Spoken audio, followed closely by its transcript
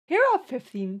are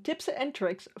 15 tips and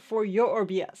tricks for your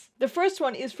OBS. The first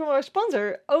one is from our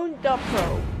sponsor,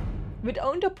 Own.pro. With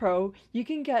Own.pro, you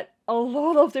can get a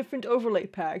lot of different overlay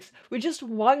packs with just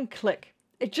one click.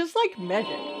 It's just like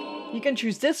magic. You can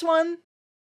choose this one,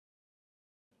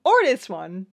 or this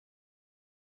one.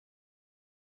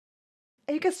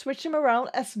 And you can switch them around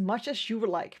as much as you would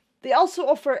like. They also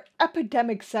offer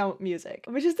epidemic sound music,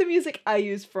 which is the music I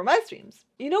use for my streams.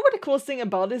 You know what the coolest thing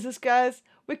about this is, guys?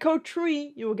 With code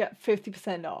Trui, you will get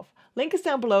 50% off. Link is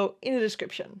down below in the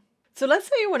description. So let's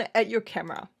say you want to add your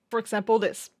camera. For example,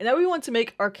 this. And now we want to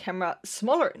make our camera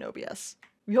smaller in OBS.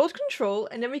 We hold Control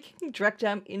and then we can drag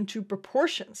them into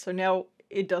proportions. So now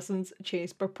it doesn't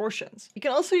change proportions. You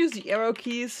can also use the arrow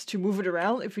keys to move it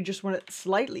around if you just want it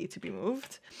slightly to be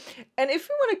moved. And if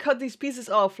we want to cut these pieces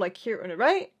off, like here on the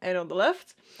right and on the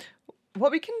left,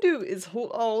 what we can do is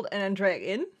hold Alt and then drag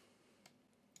in.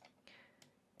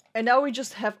 And now we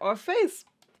just have our face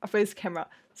camera.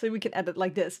 So we can edit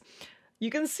like this. You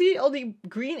can see all the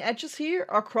green edges here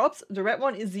are cropped. The red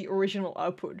one is the original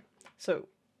output. So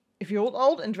if you hold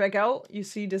Alt and drag out, you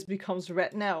see this becomes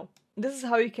red now. This is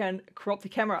how you can crop the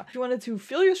camera. If you wanted to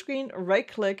fill your screen, right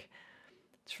click,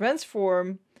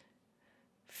 transform,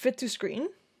 fit to screen.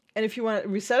 And if you want to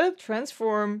reset it,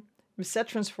 transform, reset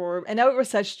transform, and now it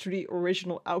resets to the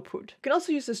original output. You can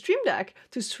also use the Stream Deck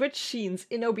to switch scenes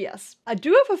in OBS. I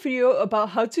do have a video about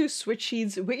how to switch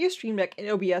scenes with your Stream Deck in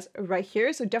OBS right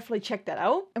here, so definitely check that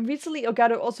out. And recently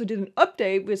Elgato also did an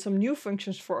update with some new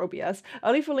functions for OBS.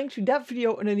 I'll leave a link to that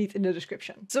video underneath in the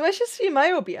description. So as you see in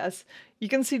my OBS, you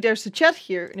can see there's the chat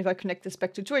here, and if I connect this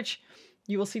back to Twitch,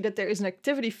 you will see that there is an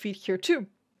activity feed here too,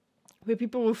 with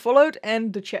people who followed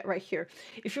and the chat right here.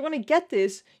 If you want to get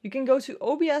this, you can go to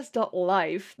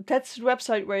obs.live. That's the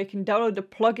website where you can download the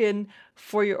plugin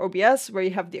for your OBS, where you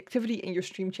have the activity and your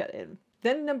stream chat in.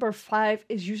 Then number 5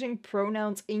 is using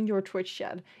pronouns in your Twitch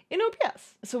chat in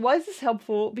OBS. So why is this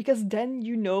helpful? Because then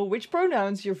you know which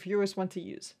pronouns your viewers want to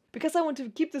use. Because I want to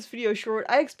keep this video short,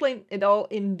 I explain it all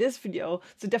in this video,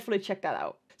 so definitely check that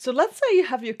out. So let's say you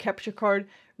have your capture card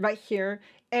right here,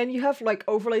 and you have like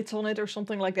overlays on it or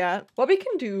something like that. What we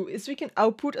can do is we can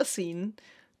output a scene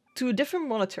to a different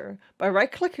monitor by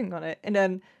right clicking on it and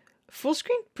then full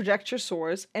screen project your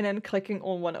source and then clicking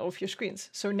on one of your screens.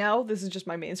 So now this is just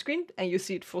my main screen and you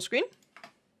see it full screen.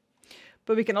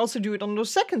 But we can also do it on the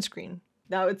second screen.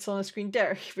 Now it's on a screen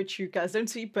there, which you guys don't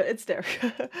see, but it's there.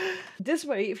 This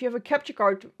way, if you have a capture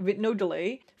card with no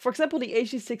delay, for example the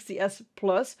HD60S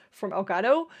Plus from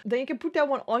Elgato, then you can put that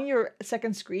one on your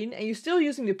second screen and you're still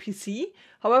using the PC.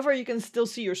 However, you can still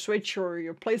see your Switch or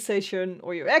your PlayStation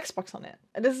or your Xbox on it.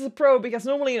 And this is a pro because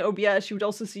normally in OBS you would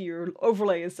also see your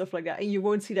overlay and stuff like that, and you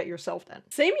won't see that yourself then.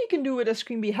 Same you can do with a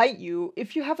screen behind you.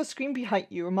 If you have a screen behind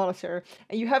you, a monitor,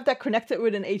 and you have that connected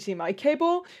with an HDMI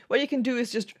cable, what you can do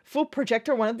is just full projector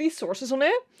one of these sources on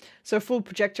it. So full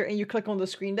projector and you click on the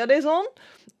screen that is on.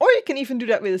 Or you can even do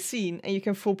that with a scene and you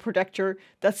can full projector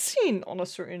that scene on a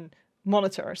certain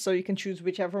monitor. So you can choose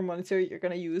whichever monitor you're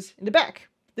going to use in the back.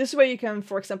 This way you can,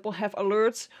 for example, have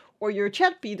alerts or your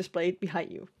chat be displayed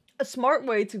behind you. A smart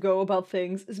way to go about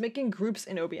things is making groups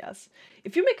in OBS.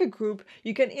 If you make a group,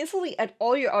 you can instantly add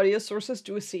all your audio sources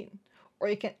to a scene. Or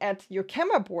you can add your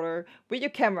camera border with your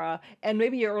camera and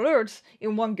maybe your alerts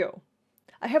in one go.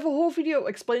 I have a whole video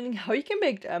explaining how you can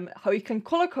make them, how you can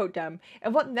color code them,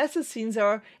 and what nested scenes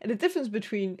are, and the difference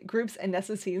between groups and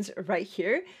nested scenes right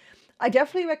here. I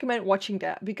definitely recommend watching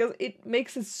that because it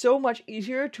makes it so much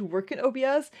easier to work in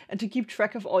OBS and to keep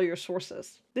track of all your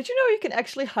sources. Did you know you can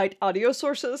actually hide audio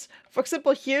sources? For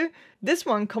example here, this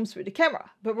one comes with the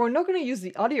camera, but we're not going to use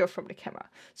the audio from the camera.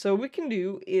 So what we can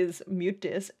do is mute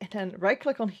this and then right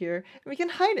click on here and we can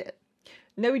hide it.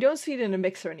 Now we don't see it in the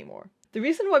mixer anymore. The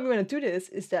reason why we want to do this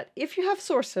is that if you have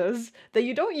sources that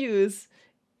you don't use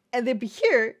and they be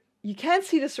here, you can't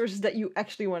see the sources that you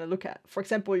actually want to look at. For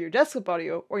example, your desktop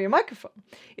audio or your microphone.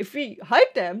 If we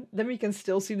hide them, then we can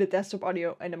still see the desktop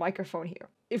audio and the microphone here.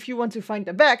 If you want to find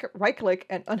them back, right click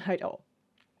and unhide all.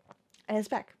 And it's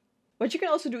back. What you can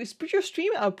also do is put your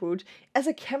stream output as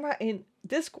a camera in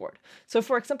Discord. So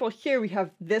for example, here we have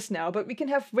this now, but we can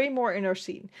have way more in our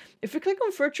scene. If we click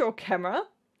on virtual camera,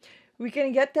 we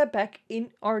can get that back in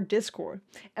our Discord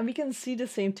and we can see the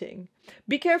same thing.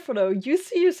 Be careful though, you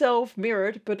see yourself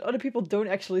mirrored, but other people don't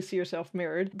actually see yourself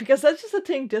mirrored because that's just a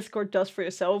thing Discord does for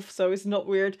yourself. So it's not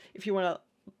weird if you want to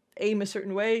aim a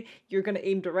certain way, you're gonna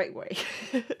aim the right way.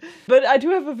 But I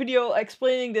do have a video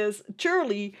explaining this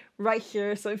thoroughly right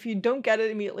here. So if you don't get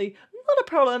it immediately, not a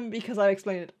problem because I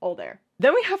explained it all there.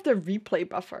 Then we have the replay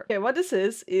buffer. Okay, what this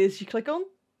is you click on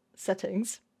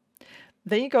settings,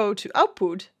 then you go to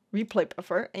output, replay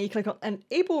buffer and you click on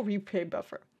enable replay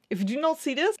buffer. If you do not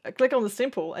see this, click on the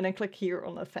simple and then click here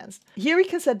on advanced. Here we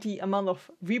can set the amount of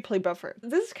replay buffer.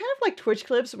 This is kind of like Twitch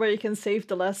clips where you can save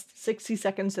the last 60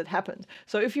 seconds that happened.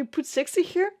 So if you put 60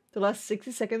 here, the last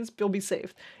 60 seconds will be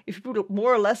saved. If you put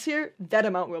more or less here, that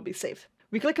amount will be saved.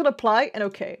 We click on apply and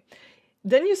OK.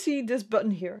 Then you see this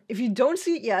button here. If you don't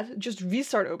see it yet, just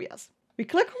restart OBS. We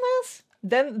click on this.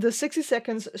 Then the 60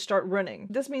 seconds start running.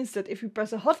 This means that if you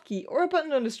press a hotkey or a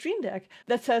button on the Stream Deck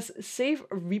that says save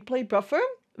replay buffer,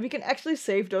 we can actually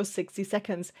save those 60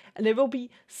 seconds and they will be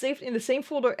saved in the same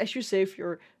folder as you save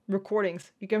your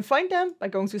recordings. You can find them by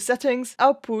going to settings,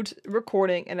 output,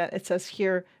 recording, and then it says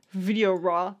here video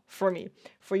raw for me.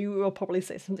 For you, it will probably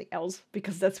say something else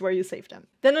because that's where you save them.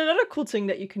 Then another cool thing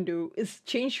that you can do is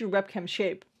change your webcam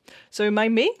shape. So in my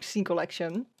main scene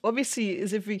collection, what we see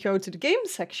is if we go to the game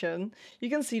section, you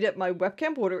can see that my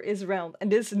webcam border is round.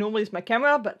 And this normally is my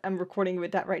camera, but I'm recording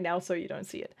with that right now, so you don't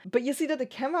see it. But you see that the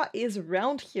camera is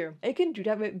round here. And you can do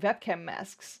that with webcam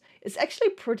masks. It's actually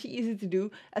pretty easy to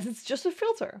do as it's just a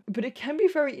filter, but it can be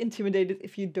very intimidating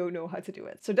if you don't know how to do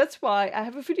it. So that's why I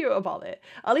have a video about it.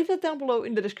 I'll leave that down below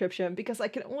in the description because I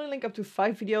can only link up to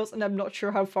 5 videos and I'm not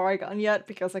sure how far I got yet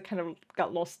because I kind of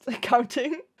got lost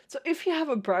counting. So if you have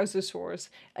a browser source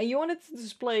and you want it to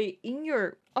display in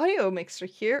your audio mixer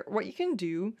here, what you can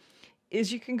do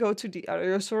is you can go to the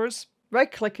audio source, right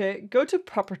click it, go to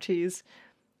properties,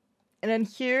 and then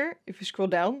here, if you scroll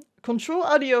down, control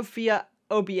audio via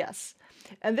OBS.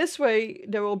 And this way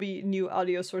there will be new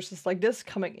audio sources like this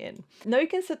coming in. Now you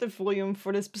can set the volume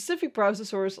for the specific browser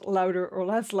source louder or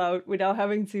less loud without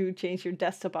having to change your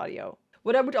desktop audio.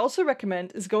 What I would also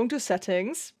recommend is going to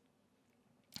settings,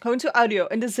 go into audio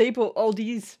and disable all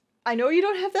these. I know you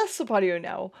don't have desktop audio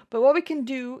now, but what we can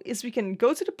do is we can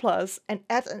go to the plus and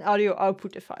add an audio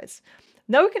output device.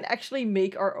 Now we can actually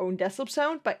make our own desktop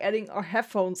sound by adding our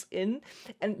headphones in,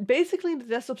 and basically the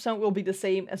desktop sound will be the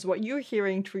same as what you're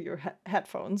hearing through your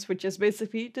headphones, which is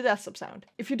basically the desktop sound.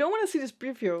 If you don't want to see this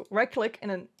preview, right click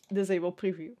and then disable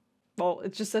preview. Well,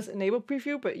 it just says enable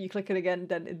preview, but you click it again,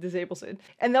 then it disables it.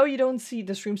 And now you don't see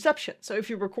the streamception. So if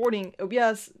you're recording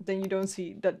OBS, then you don't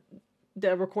see that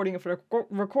the recording of the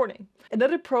recording.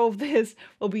 Another pro of this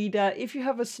will be that if you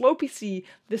have a slow PC,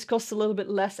 this costs a little bit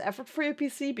less effort for your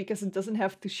PC because it doesn't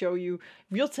have to show you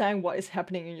real time what is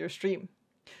happening in your stream.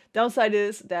 Downside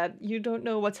is that you don't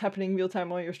know what's happening real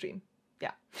time on your stream.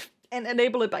 Yeah. And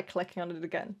enable it by clicking on it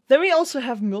again. Then we also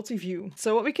have multi-view.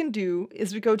 So what we can do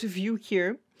is we go to view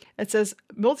here. It says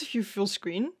multi-view full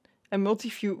screen and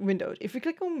multi-view windowed. If we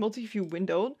click on multi-view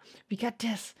windowed, we get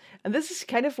this. And this is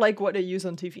kind of like what they use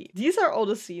on TV. These are all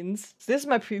the scenes. So this is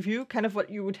my preview, kind of what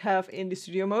you would have in the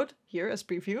studio mode here as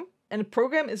preview. And the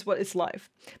program is what is live.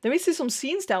 Then we see some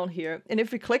scenes down here. And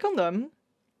if we click on them,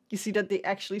 you see that they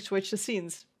actually switch the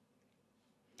scenes.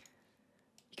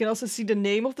 You can also see the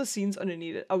name of the scenes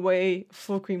underneath it. Away,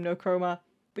 full cream, no chroma.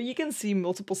 But you can see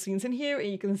multiple scenes in here and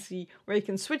you can see where you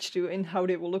can switch to and how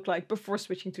they will look like before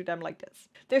switching to them like this.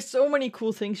 There's so many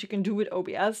cool things you can do with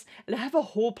OBS and I have a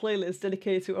whole playlist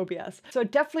dedicated to OBS. So I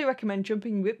definitely recommend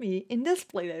jumping with me in this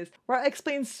playlist where I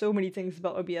explain so many things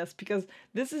about OBS because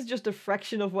this is just a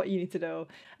fraction of what you need to know.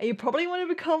 And you probably want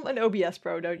to become an OBS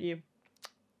pro, don't you?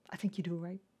 I think you do,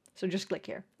 right? So just click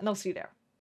here and I'll see you there.